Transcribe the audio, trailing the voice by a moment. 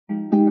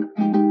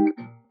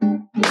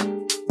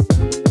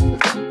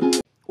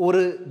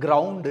ஒரு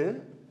கிரவுண்டு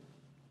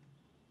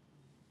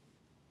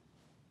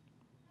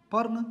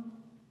பாருங்க,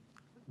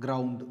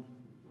 கிரவுண்டு.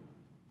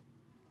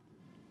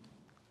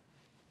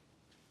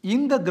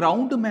 இந்த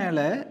கிரவுண்டு மேல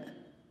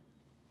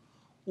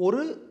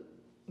ஒரு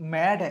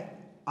மேடை,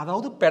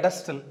 அதாவது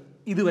பெடஸ்டல்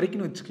இது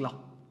வரைக்கும் வச்சுக்கலாம்.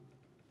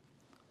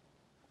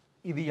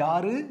 இது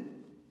யாரு?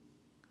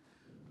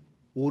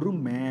 ஒரு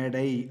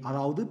மேடை,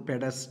 அதாவது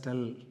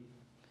பெடஸ்டல்.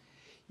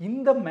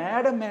 இந்த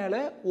மேடை மேல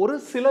ஒரு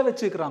சிலை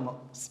வச்சுக்கிறாங்க,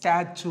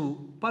 ஸ்டாச்சு.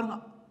 பாருங்க,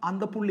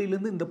 அந்த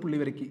புள்ளியிலிருந்து இந்த புள்ளி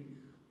வரைக்கும்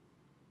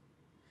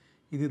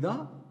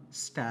இதுதான்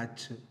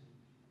ஸ்டாச்சு.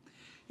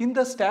 இந்த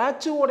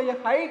ஸ்டாச்சு உடைய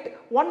ஹைட்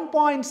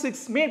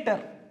 1.6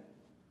 மீட்டர்.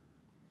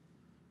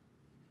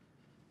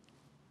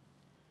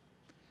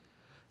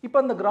 இப்போ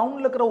அந்த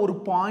கிரவுண்டில் இருக்கிற ஒரு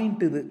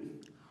பாயிண்ட் இது.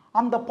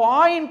 அந்த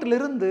பாயிண்ட்ல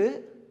இருந்து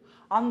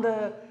அந்த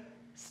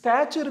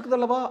ஸ்டாச்சு இருக்குது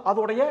அல்லவா,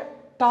 அதோடைய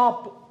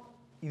டாப்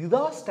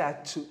இதுதான்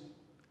ஸ்டாச்சு.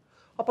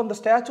 அப்போ அந்த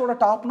ஸ்டாச்சுவோட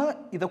டாப்னா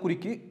இதை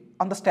குறிக்கி,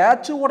 அந்த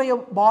ஸ்டாச்சுவோடைய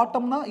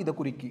பாட்டம்னா இதை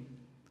குறிக்கி.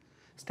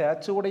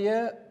 ஸ்டாச்சுவோடைய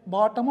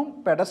பாட்டமும்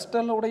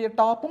பெடஸ்டலுடைய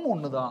டாப்பும்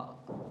ஒன்று தான்.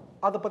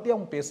 அதை பற்றி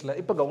அவங்க பேசல.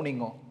 இப்போ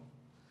கவனிங்க,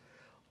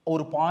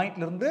 ஒரு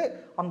பாயிண்ட்ல இருந்து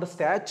அந்த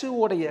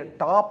ஸ்டாச்சுவோடைய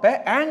டாப்பை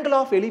ஆங்கிள்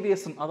ஆஃப்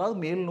எலிவேஷன், அதாவது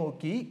மேல்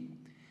நோக்கி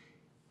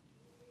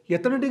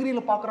எத்தனை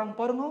டிகிரியில் பார்க்குறாங்க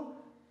பாருங்க,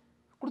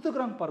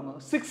 கொடுத்துக்கிறாங்க பாருங்க,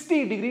 60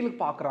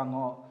 டிகிரியில் பார்க்குறாங்க.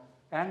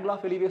 Angle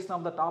of elevation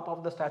of the top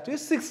of the statue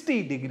 60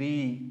 degree.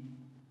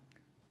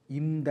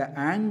 இந்த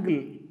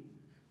ஆங்கிள்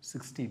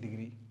 60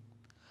 டிகிரி.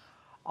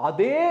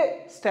 அதே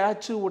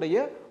ஸ்டாச்சுவுடைய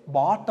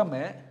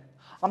பாட்டமை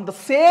அந்த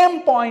சேம்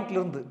பாயிண்ட்ல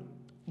இருந்து,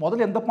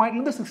 முதல்ல எந்த பாயிண்ட்ல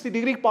இருந்து 60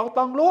 டிகிரி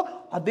பார்த்தாங்களோ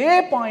அதே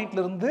பாயிண்ட்ல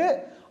இருந்து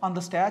அந்த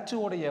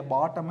ஸ்டாச்சுவோடைய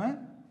பாட்டமை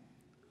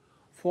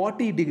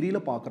 40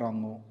 டிகிரியில்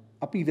பார்க்குறாங்க.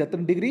 அப்போ இது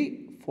எத்தனை டிகிரி?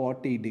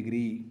 40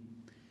 டிகிரி.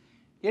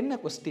 என்ன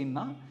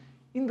கொஸ்டின்னா,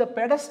 இந்த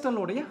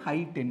பெடஸ்டலுடைய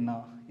ஹைட் என்ன?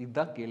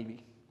 இதுதான் கேள்வி.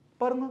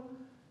 பாருங்க,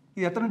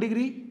 இது எத்தனை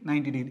டிகிரி?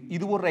 90 டிகிரி.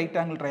 இது ஒரு ரைட்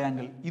ஆங்கிள்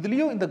ட்ரையாங்கிள்,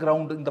 இதுலேயும் இந்த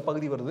கிரவுண்டு இந்த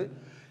பகுதி வருது.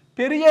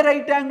 பெரிய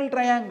ரைட் ஆங்கிள்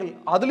ட்ரையாங்கிள்,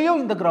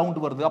 அதுலேயும் இந்த கிரவுண்டு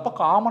வருது. அப்போ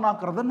காமன்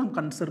ஆக்கிறத நம்ம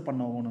கன்சிடர்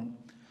பண்ணணும்.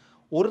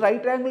 ஒரு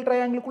ரைட் ஆங்கிள்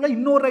ட்ரையாங்கிளுக்குள்ள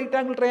இன்னொரு ரைட்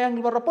ஆங்கிள்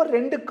ட்ரையாங்கிள் வர்றப்போ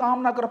ரெண்டு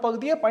காமன் ஆக்கிற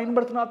பகுதியை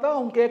பயன்படுத்தினா தான்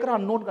அவங்க கேட்குற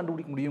அன்னோன்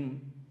கண்டுபிடிக்க முடியும்.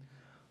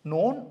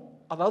 நோன்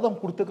அதாவது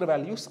அவங்க கொடுத்துக்கிற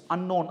வேல்யூஸ்,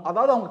 அன்னோன்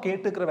அதாவது அவங்க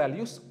கேட்டுக்கிற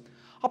வேல்யூஸ்,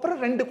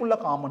 அப்புறம் ரெண்டுக்குள்ள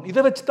காமன்.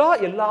 இதை வச்சு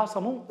தான் எல்லா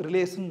சமும்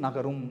ரிலேஷன்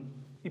நகரும்.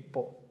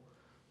 இப்போ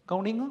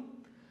கவுனிங்க,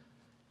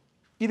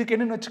 இதுக்கு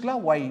என்னன்னு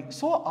வச்சுக்கலாம், y.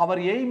 So our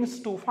aim is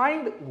to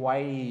find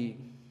y.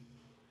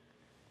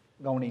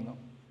 கவுனிங்க,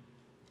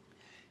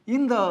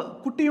 இந்த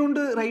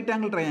குட்டியுண்டு ரைட்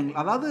ஆங்கிள் ட்ரையாங்கிள்,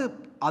 அதாவது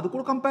அது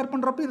கூட கம்பேர்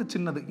பண்ணுறப்ப இது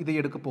சின்னது, இதை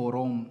எடுக்க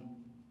போகிறோம்.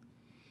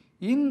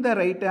 இந்த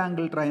ரைட்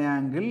ஆங்கிள்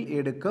ட்ரையாங்கிள்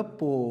எடுக்க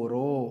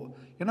போகிறோம்.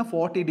 ஏன்னா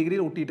 40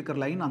 டிகிரியில் ஒட்டிட்டு இருக்கிற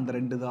லைன் அந்த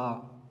ரெண்டு தான்.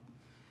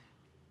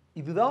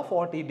 இதுதான்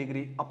 40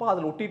 டிகிரி. அப்போ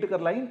அதில் ஒட்டிட்டு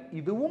இருக்கிற லைன்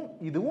இதுவும்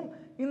இதுவும்,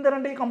 இந்த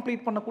ரெண்டையும்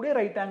கம்ப்ளீட் பண்ணக்கூடிய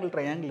ரைட் ஆங்கிள்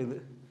ட்ரையாங்கிள் இது.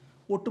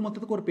 ஒட்டு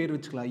மொத்தத்துக்கு ஒரு பேர்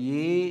வச்சுக்கலாம், ஏ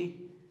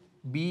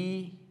பி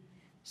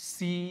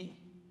சி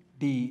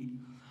டி.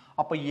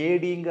 அப்போ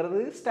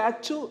ஏடிங்கிறது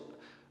ஸ்டாச்சு,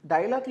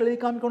 டைலாக்ல எழுதி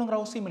காமிக்கணுங்கிற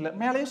அவசியம் இல்லை,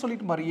 மேலேயே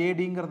சொல்லிட்டு பாரு.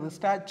 ஏடிங்கிறது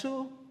statue,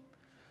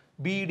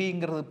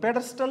 பிடிங்கிறது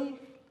pedestal,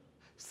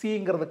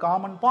 சிங்கிறது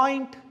common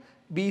point,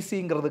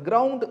 பிசிங்கிறது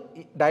ground.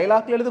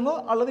 டைலாக்ல எழுதுங்க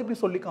அல்லது இப்படி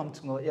சொல்லி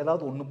காமிச்சுங்க,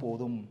 ஏதாவது ஒன்று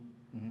போதும்.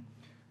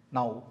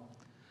 நவ்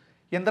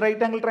எந்த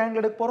ரைட் ஆங்கிள்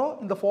ட்ரையாங்கிள் எடுக்க போகிறோம்?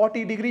 இந்த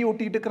 40 டிகிரி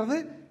ஒட்டிட்டு இருக்கிறது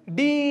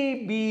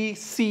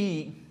டிபிசி.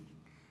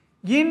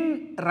 இன்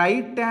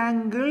right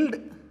angled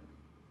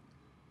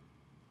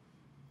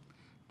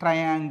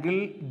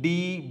triangle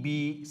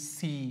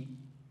DPC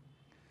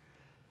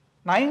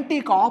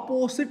 90க்கு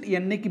opposite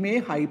என்னைக்குமே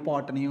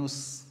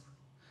ஹைபாட்டனியூஸ்.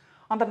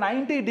 அந்த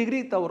 90 டிகிரி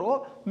தவிர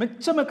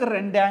மிச்சம் இருக்கிற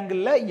ரெண்டு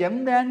ஆங்கிளில்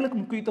எந்த ஆங்கிளுக்கு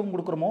முக்கியத்துவம்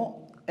கொடுக்குறோமோ,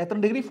 எத்தனை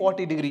டிகிரி?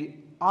 40 டிகிரி.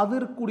 அது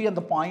இருக்கக்கூடிய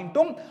அந்த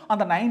பாயிண்ட்டும்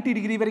அந்த 90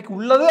 டிகிரி வரைக்கும்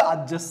உள்ளது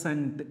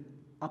அட்ஜசன்ட்.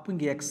 அப்போ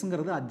இங்கே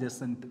எக்ஸுங்கிறது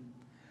அட்ஜசன்ட்,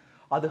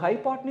 அது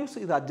ஹைபாட்டனியூஸ்,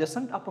 இது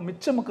அட்ஜசன்ட். அப்போ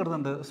மிச்சம் இருக்கிறது,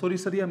 அந்த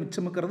சரியா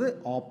மிச்சம் இருக்கிறது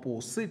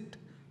ஆப்போசிட்.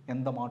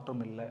 எந்த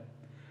மாற்றம் இல்லை.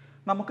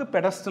 நமக்கு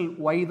பெடஸ்டல்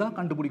ஒய் தான்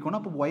கண்டுபிடிக்கணும்.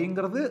 அப்போ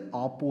ஒய்ங்கிறது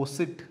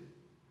ஆப்போசிட்.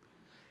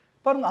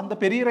 பாருங்க, அந்த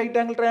பெரிய ரைட்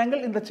ஆங்கிள்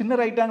ட்ரையாங்கிள், இந்த சின்ன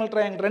ரைட் ஆங்கிள்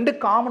ட்ரையாங்கிள் ரெண்டு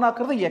காமன்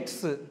ஆக்குறது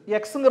எக்ஸ்.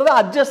 எக்ஸுங்கிறது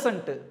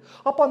அட்ஜசன்ட்.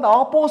 அப்போ அந்த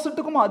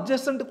ஆப்போசிட்டுக்கும்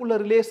அட்ஜசன்ட்டுக்குள்ள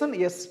ரிலேஷன்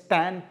எஸ்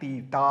tan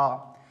தீட்டா.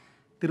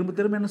 திரும்ப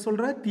திரும்ப என்ன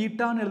சொல்ற?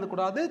 தீட்டான்னு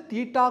எழுதக்கூடாது.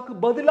 தீட்டாக்கு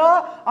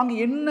பதிலாக அங்கே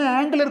என்ன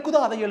ஆங்கிள் இருக்குதோ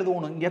அதை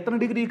எழுதணும். இங்கே எத்தனை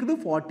டிகிரி இருக்குது?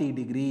 40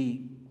 டிகிரி.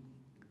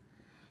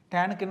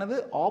 டேனுக்கு என்னது?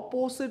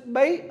 Opposite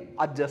by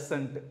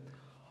adjacent.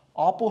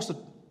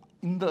 ஆப்போசிட்,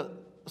 இந்த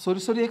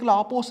சொரிசொரியக்கில்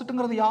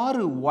ஆப்போசிட்டுங்கிறது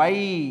யாரு?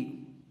 Y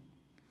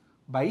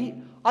by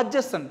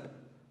adjacent.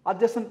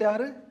 அட்ஜசன்ட்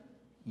யாரு?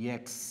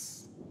 எக்ஸ்.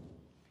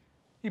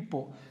 இப்போ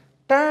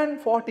tan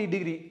 40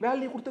 டிகிரி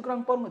வேல்யூ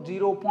கொடுத்துக்கிறாங்க பாருங்க,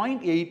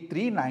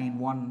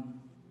 0.8391.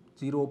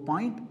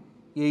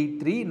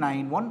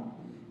 0.8391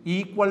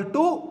 equal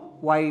to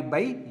y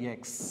by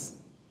X.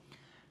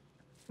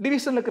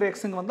 டிவிஷனில் இருக்கிற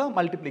எக்ஸுங்க வந்தால்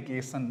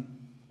மல்டிப்ளிகேஷன்.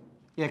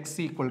 எக்ஸ்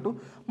ஈக்குவல் டு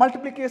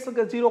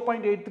மல்டிப்ளிகேஷனுக்கு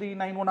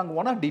 0.8391 அங்கே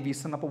போனால்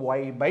டிவிஷன். அப்போ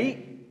y பை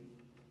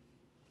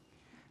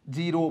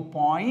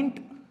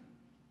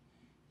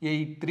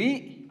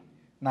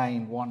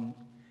 0.8391.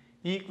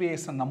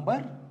 Equation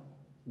number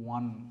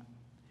 1.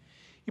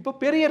 இப்போ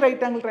பெரிய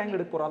ரைட் ஆங்கிள் ட்ரையாங்கிள்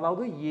எடுக்க போகிறோம்.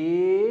 அதாவது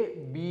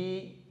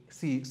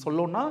ஏபிசி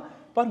சொல்லணும்னா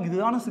பாருங்க,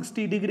 இதுதான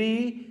 60 டிகிரி.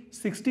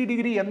 60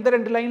 டிகிரி எந்த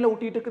ரெண்டு லைனில்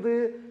ஒட்டிட்டு இருக்குது?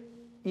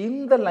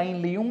 இந்த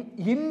லைன்லையும்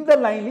இந்த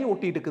லைன்லையும்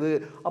ஒட்டிட்டு இருக்குது.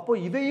 அப்போ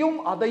இதையும்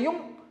அதையும்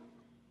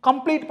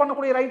கம்ப்ளீட்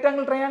பண்ணக்கூடிய ரைட்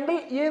ஆங்கிள் ட்ரையாங்கிள்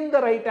இந்த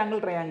ரைட்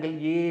ஆங்கிள் ட்ரையாங்கிள்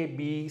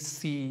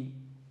ஏபிசி.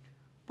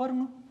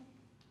 பாருங்க,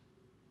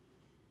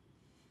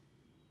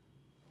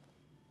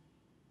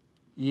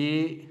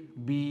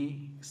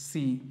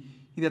 ஏபிசி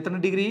இது எத்தனை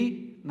டிகிரி?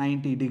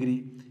 90 டிகிரி.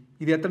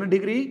 இது எத்தனை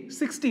டிகிரி?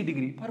 60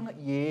 டிகிரி. பாருங்க,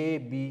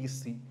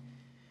 ABC.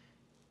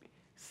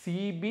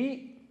 CP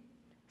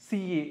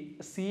CA,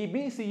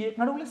 CP CA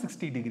நடுவில்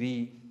 60 டிகிரி.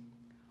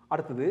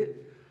 அடுத்தது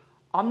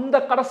அந்த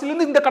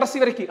கடைசியிலிருந்து இந்த கடைசி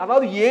வரைக்கும்,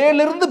 அதாவது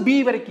ஏலிருந்து பி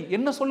வரைக்கும்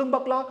என்ன சொல்லுங்க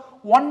பார்க்கலாம்?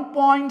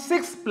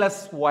 1.6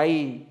 பிளஸ் ஒய்.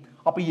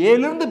 அப்போ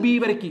ஏலிருந்து பி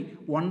வரைக்கும்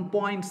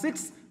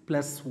 1.6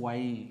 பிளஸ்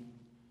ஒய்.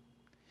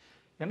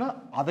 ஏன்னா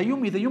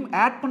அதையும் இதையும்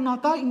ஆட் பண்ணா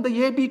தான் இந்த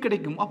ஏபி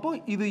கிடைக்கும். அப்போ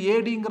இது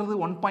ஏடிங்கிறது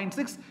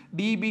 1.6,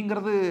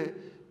 டிபிங்கிறது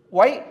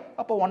ஒய்.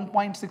 அப்போ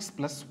 1.6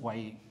 பிளஸ்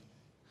ஒய்.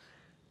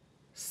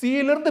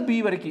 சியிலிருந்து பி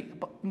வரைக்கும்,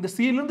 இந்த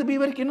சியிலிருந்து பி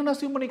வரைக்கும் என்னென்ன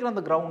அசியூம் பண்ணிக்கிறோம்?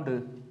 அந்த கிரவுண்டு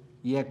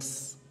எக்ஸ்.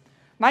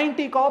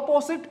 90க்கு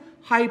opposite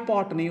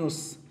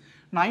hypotenuse.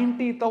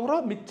 90 தவிர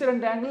மிச்ச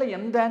ரெண்டு ஆங்கிள்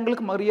எந்த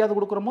ஆங்கிளுக்கு மரியாதை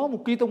கொடுக்குறோமோ,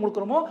 முக்கியத்துவம்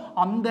கொடுக்குறோமோ,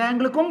 அந்த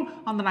ஆங்கிளுக்கும்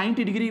அந்த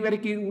 90 டிகிரி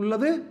வரைக்கும்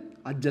உள்ளது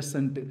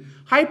அட்ஜசன்ட்.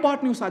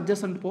 ஹைபாட்டனியூஸ்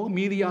அட்ஜசன்ட் போக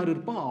மீதி யார்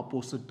இருப்பா?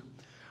 ஆப்போசிட்.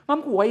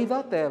 நமக்கு ஒய்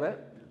தான் தேவை.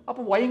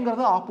 அப்போ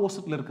ஒய்ங்கிறது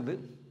ஆப்போசிட்ல இருக்குது.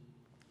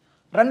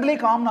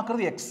 ரெண்டுலேயும் காமன்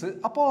ஆக்குறது எக்ஸ்.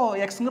 அப்போ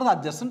எக்ஸ்ங்கிறது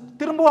அட்ஜசன்ட்.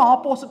 திரும்பவும்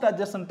ஆப்போசிட்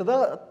அட்ஜசன்ட்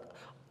தான்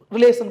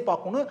ரிலேஷன்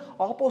பார்க்கணும்.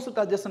 ஆப்போசிட்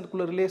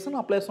அட்ஜசன்ட்குள்ள ரிலேஷன்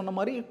அப்ளை சொன்ன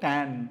மாதிரி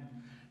tan.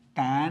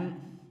 tan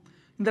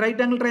இந்த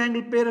ரைட் ஆங்கிள்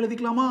ட்ரையாங்கிள் பேர்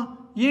எழுதிக்கலாமா?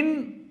 இன்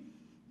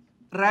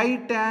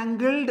right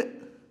angled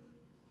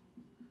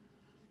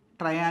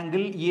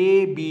triangle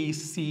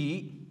ABC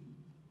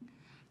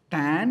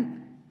tan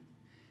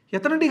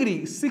எத்தனை டிகிரி?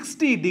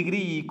 60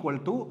 டிகிரி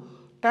ஈக்குவல் டு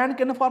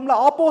tanக்கு என்ன formula?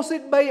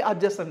 Opposite by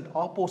adjacent.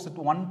 Opposite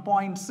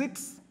 1.6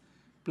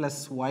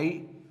 plus Y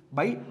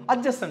by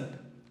adjacent.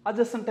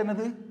 Adjacent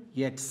என்னது?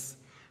 எக்ஸ்.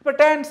 இப்போ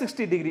tan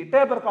 60 டிகிரி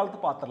டேப்பர் காலத்து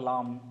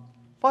பார்த்துடலாம்.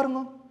 பாருங்க,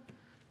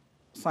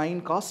 சைன்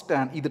காஸ்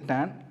tan, இது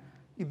tan,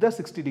 இதுதான்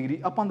 60 டிகிரி.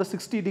 அப்போ அந்த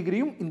 60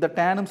 டிகிரியும் இந்த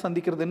டேனும்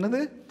சந்திக்கிறது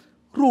என்னது?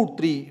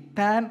 √3.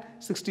 tan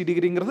 60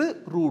 டிகிரிங்கிறது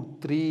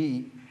 √3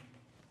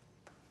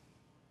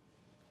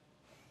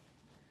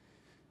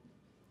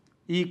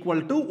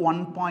 equal to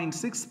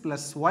 1.6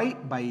 plus Y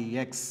by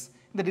X.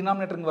 இந்த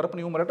டினாமினேட்டருங்க வரப்போ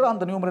நியூமரேட்டர்,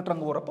 அந்த நியூமரேட்டர்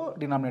அங்கே வரப்போ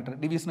டினாமினேட்டர்,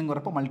 டிவிஷனுங்க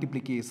வரப்போ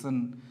multiplication.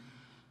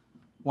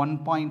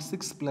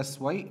 1.6 plus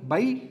Y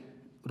by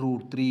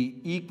 √3.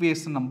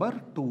 Equation number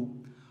 2.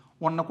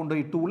 1 கொண்டு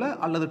போய் 2ல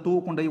அல்லது 2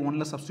 கொண்டு போய்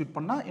 1ல சப்ஸ்டியூட்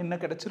பண்ணால் என்ன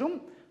கிடைச்சிரும்?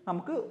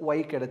 நமக்கு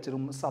ஒய்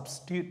கிடைச்சிரும்.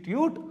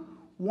 சப்ஸ்டிடியூட்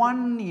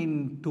 1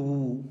 into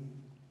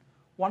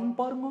 1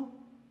 பாருங்க,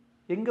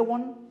 எங்க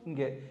 1?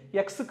 இங்கே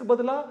எக்ஸுக்கு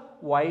பதிலாக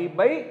ஒய்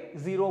பை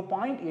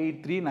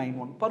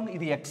 0.8391. பாருங்க,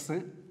 இது எக்ஸு,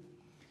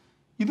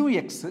 இதுவும்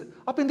எக்ஸு.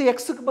 அப்போ இந்த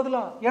எக்ஸுக்கு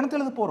பதிலாக எனக்கு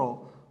எழுத போகிறோம்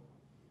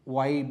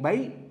ஒய் பை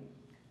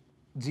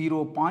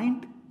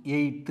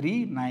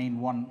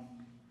 0.8391.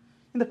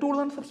 இந்த 2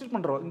 தான் சப்ஸ்டியூட்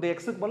பண்ணுறோம். இந்த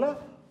எக்ஸுக்கு பதிலாக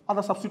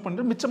அதை சப்ஸ்டியூட்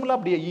பண்ணிட்டு மிச்சமெல்லாம்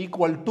அப்படியே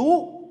equal to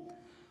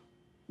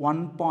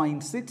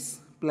 1.6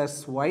 plus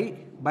Y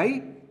by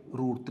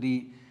 √3.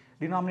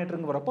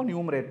 டினாமினேட்டருங்க வரப்போ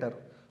numerator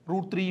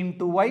 √3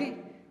 into Y,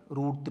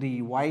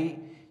 √3y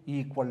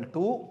equal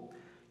to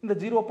இந்த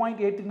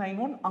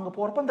 0.8391 அங்கே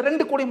போகிறப்போ அந்த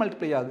ரெண்டு கூட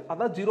மல்டிப்ளை ஆகுது.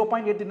 அதாவது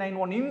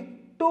 0.8391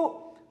 இன்ட்டு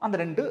அந்த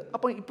ரெண்டு.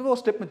 அப்போ இப்போ ஒரு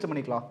ஸ்டெப் மிச்சம்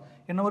பண்ணிக்கலாம்.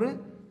 என்ன ஒரு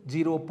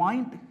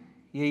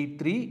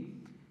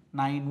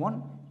 0.8391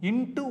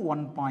 இன்ட்டு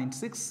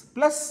 1.6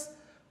 ப்ளஸ்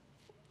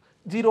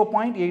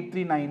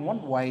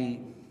 0.8391y.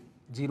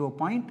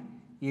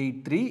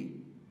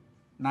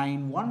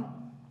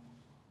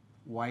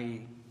 0.8391y.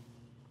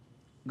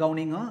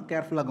 கவுனிங்க,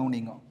 கேர்ஃபுல்லாக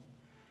கவுனிங்க.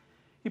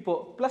 இப்போ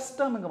ப்ளஸ்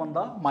டேர்ம் இங்கே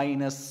வந்தால்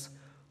மைனஸ்.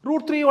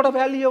 √3யோட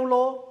வேல்யூ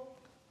எவ்வளோ?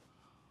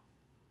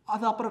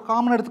 அது அப்புறம்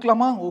காமன்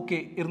எடுத்துக்கலாமா? ஓகே,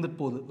 இருந்துட்டு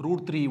போகுது.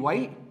 √3y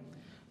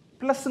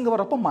ப்ளஸ் இங்கே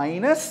வரப்போ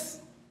மைனஸ்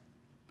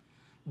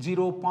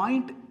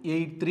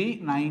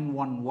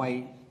 0.8391y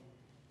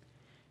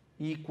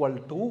ஈக்குவல்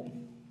டு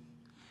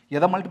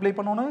எதை மல்டிப்ளை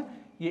பண்ணணும்?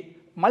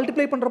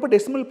 மல்டிப்ளை பண்ணுறப்போ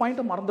டெசிமல்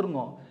பாயிண்ட்டை மறந்துடுங்க.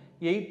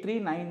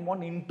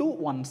 8391 இன்ட்டு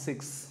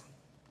 16.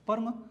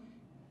 பாருங்க,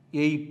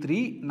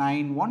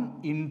 8391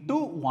 into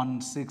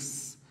 16.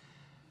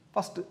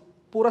 First,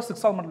 पूरा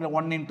 6 आर मतलब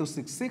 1 into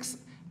 6, 6,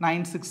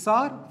 9 6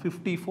 are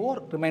 54,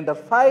 remainder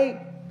 5,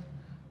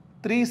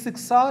 3 6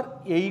 are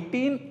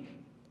 18,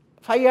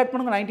 5 add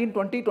பண்ணுங்க 19,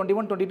 20,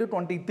 21, 22,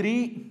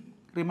 23,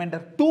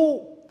 remainder 2,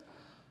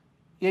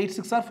 8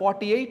 6 are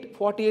 48,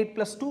 48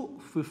 plus 2,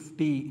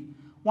 50.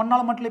 1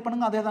 நாள் மல்டிப்ளை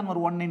பண்ணுங்க, அதே தான்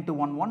ஒரு 1 into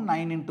 1 1,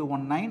 9 into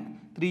 1 9,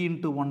 3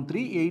 into 1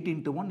 3, 8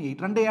 into 1 8.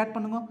 ரெண்டே ஆட்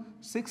பண்ணுங்க,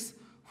 6,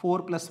 4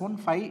 plus 1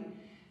 5,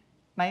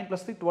 9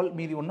 plus 3 12,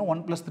 மீதி 1,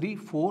 1 plus 3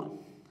 4,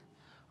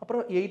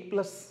 அப்புறம் 8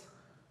 plus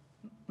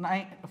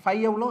 9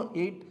 5 எவ்வளோ?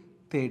 8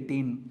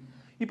 13.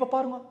 இப்போ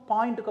பாருங்க,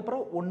 பாயிண்ட்டுக்கு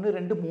அப்புறம் 1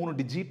 2 3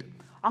 டிஜிட்.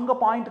 அங்கே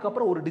பாயிண்ட்டுக்கு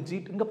அப்புறம் ஒரு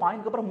டிஜிட், இங்கே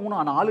பாயிண்ட்க்கு அப்புறம்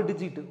 4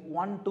 டிஜிட்,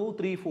 1 2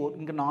 3 4,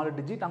 இங்கே 4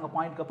 டிஜிட், அங்கே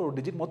பாயிண்ட்க்கு அப்புறம் ஒரு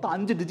டிஜிட், மொத்தம்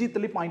 5 டிஜிட்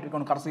தள்ளி பாயிண்ட்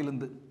இருக்கணும்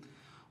கடைசியிலேருந்து.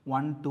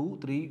 1 2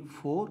 3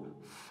 4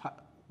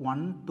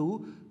 1 2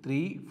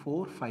 3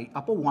 4 5.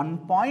 அப்போ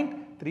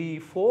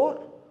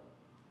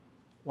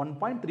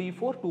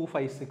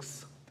 1.34256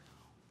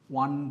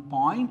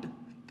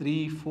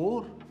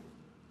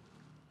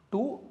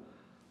 1.342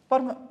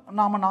 பாருங்க.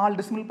 நாம 4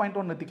 டெசிமல் பாயிண்ட்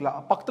ஒன்று நிறுத்திக்கலாம்.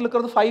 பக்கத்தில்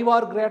இருக்கிறது 5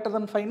 ஆர் கிரேட்டர்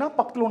தென் 5னா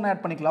பக்கத்தில் ஒன்று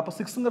ஆட் பண்ணிக்கலாம். அப்போ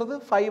 6ங்கிறது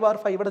 5 ஆர்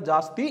 5 விட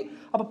ஜாஸ்தி.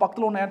 அப்போ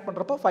பக்கத்தில் ஒன்று ஆட்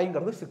பண்ணுறப்போ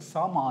 5ங்கிறது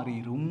 6ஆக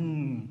மாறிடும்.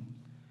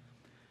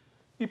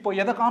 இப்போ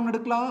எதை காமன்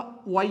எடுக்கலாம்?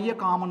 ஒய்யை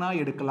காமனாக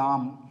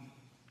எடுக்கலாம்.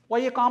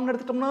 ஒய்யை காமன்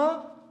எடுத்துட்டோம்னா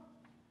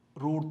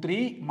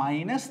 √3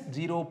 minus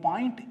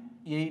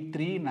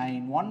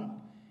 0.8391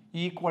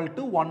 equal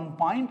to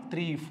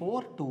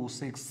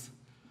 1.3426.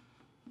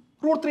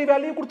 √3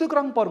 வேல்யூ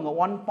கொடுத்துருக்குறாங்க பாருங்க.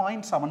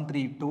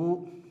 1.732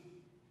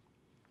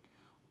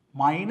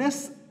 minus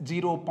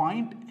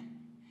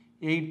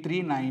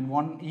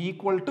 0.8391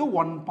 equal to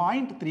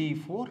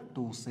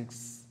 1.3426.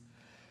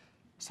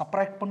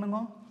 சப்ராக்ட் பண்ணுங்க.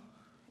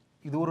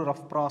 இது ஒரு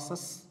ரஃப்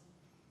ப்ராசஸ்.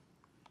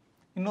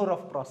 இன்னொரு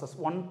ரஃப் ப்ராசஸ்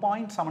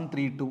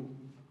 1.732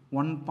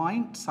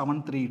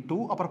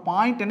 அப்புறம்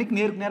பாயிண்ட் என்னைக்கு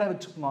நேருக்கு நேராக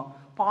வச்சுக்கோங்க.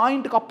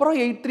 பாயிண்ட்டுக்கு அப்புறம்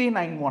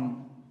 8391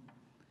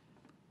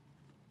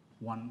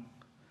 1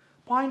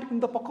 பாயிண்ட்டுக்கு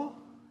இந்த பக்கம்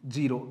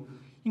 0.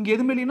 இங்கே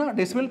எது மேலேனா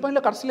டெசிமல்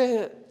பாயிண்டில் கடைசியில்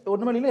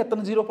ஒன்று மேலேனா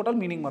எத்தனை 0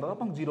 போட்டாலும் மீனிங் மாறாது.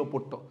 அப்போ 0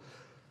 போட்டோம்.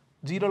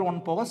 0ல் 1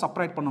 போக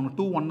சப்ராக்ட் பண்ணணும்.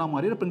 2 1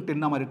 மாதிரி இப்போ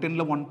 10 மாதிரி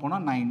 10ல் 1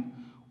 போனால் 9,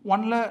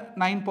 1ல்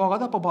 9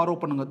 போகாது. அப்போ பாரோ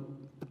பண்ணுங்க.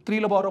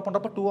 3ல் பாரோ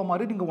பண்ணுறப்ப 2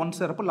 மாதிரி நீங்கள் 1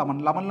 சேரப்போ 11,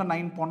 11ல்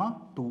 9 போனால்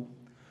 2,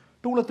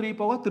 2ல் 3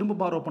 போக திரும்ப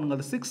பாரோ பண்ணுங்க.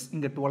 அது 6,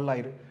 இங்கே 12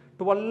 ஆயிரு.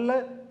 12ல்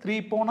 3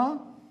 போனால்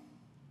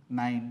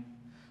 9,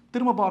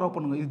 திரும்ப பாரோ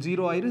பண்ணுங்க. இது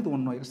 0 ஆயிரு, இது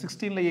 1 ஆயிரு.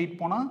 16ல் 8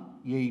 போனால்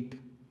 8.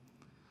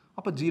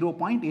 அப்போ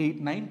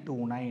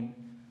 0.8929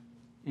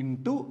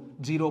 into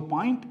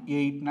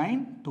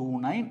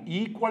 0.8929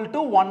 equal to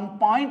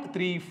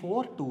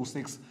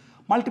 1.3426.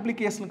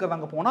 மல்டிப்ளிகேஷன்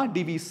இருக்கிறதாங்க போனால்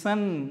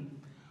டிவிஷன்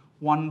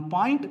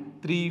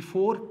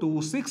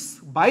 1.3426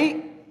 by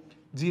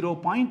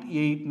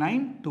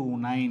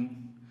 0.8929.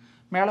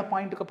 மேலே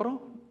பாயிண்ட்டுக்கு அப்புறம்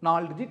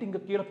 4 டிஜிட், இங்கே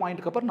கீழே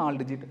பாயிண்ட்டுக்கு அப்புறம் 4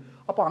 டிஜிட்.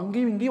 அப்போ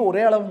அங்கேயும் இங்கேயும்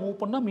ஒரே அளவு மூவ்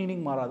பண்ணால்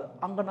மீனிங் மாறாது.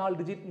 அங்கே 4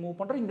 டிஜிட் மூவ்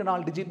பண்ணுறோம், இங்கே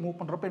 4 டிஜிட் மூவ்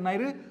பண்ணுறப்ப என்ன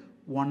ஆயிரு?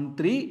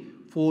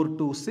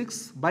 13426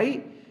 by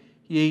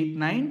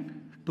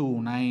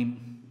 8929.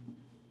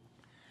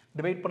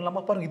 டிவைட்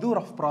பண்ணலாமா? பாருங்க, இதுவும்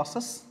ரஃப்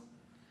ப்ராசஸ்.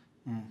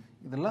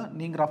 இதெல்லாம்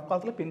நீங்கள் ரஃப்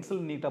காலத்தில்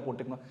பென்சில் நீட்டாக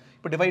போட்டுக்கணும்.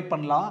 இப்போ டிவைட்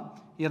பண்ணலாம்.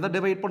 எதை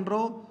டிவைட்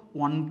பண்ணுறோம்?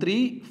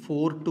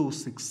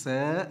 13426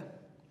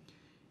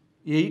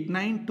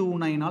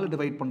 8929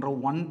 டிவைட் பண்ணுறோம்.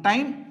 1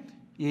 டைம்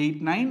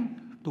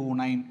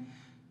 8929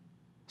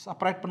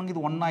 சப்ராக்ட் பண்ணுங்க.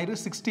 இது 1 ஆயிரு.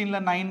 16ல்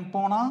 9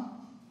 போனால்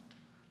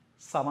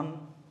 7,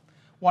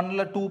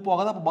 1ல் 2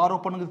 போகாது. அப்போ பாரோ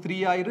பண்ணுங்க. 3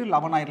 ஆயிரு,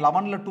 11 ஆயிரு.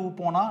 11ல் 2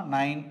 போனால்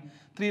 9,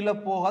 3ல்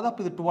போகாது.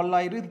 அப்போ இது 12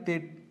 ஆயிரு. இது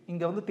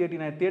இங்கே வந்து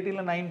 13,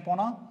 13ல் 9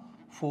 போனால்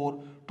 4,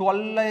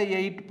 12ல்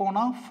 8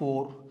 போனால்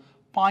 4.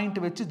 பாயிண்ட்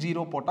வச்சு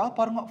 0 போட்டால்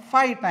பாருங்கள்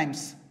 5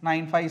 times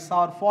 9 5s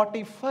are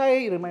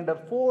 45, reminder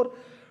 4,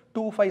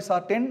 2 5s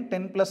are 10,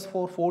 10 plus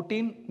 4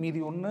 14, மீதி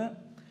 1,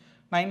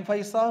 9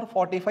 5s are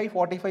 45,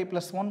 45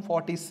 plus 1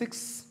 46,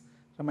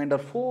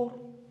 reminder 4,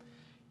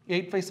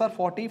 8 5s are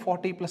 40,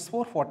 40 plus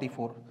 4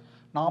 44.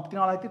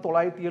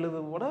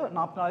 44,970 விட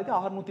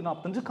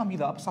 44,645 கம்மி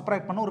தான். அப்போ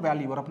சப்ராக்ட் பண்ண ஒரு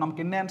வேல்யூ வரும். அப்போ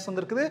நமக்கு என்ன ஆன்சர்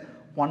இருக்குது?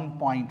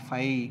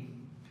 1.5.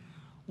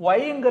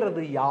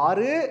 ஒய்ங்கிறது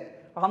யாரு?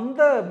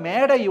 அந்த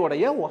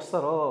மேடையுடைய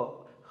ஒசரம்.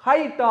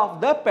 Height of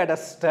the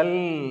pedestal.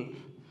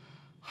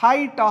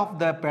 Height of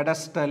the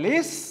pedestal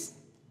is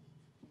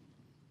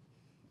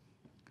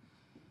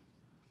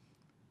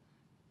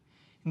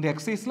இந்த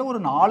எக்ஸசைஸில் ஒரு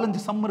 4-5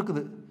 சம்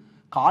இருக்குது.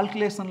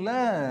 கால்குலேஷனில்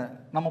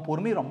நம்ம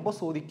பொறுமை ரொம்ப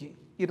சோதிக்கு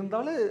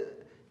இருந்தாலும்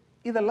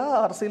இதெல்லாம்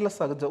அரசியலில்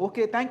சகஜம்.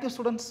 ஓகே, தேங்க்யூ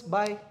ஸ்டூடெண்ட்ஸ்,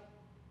 பாய்.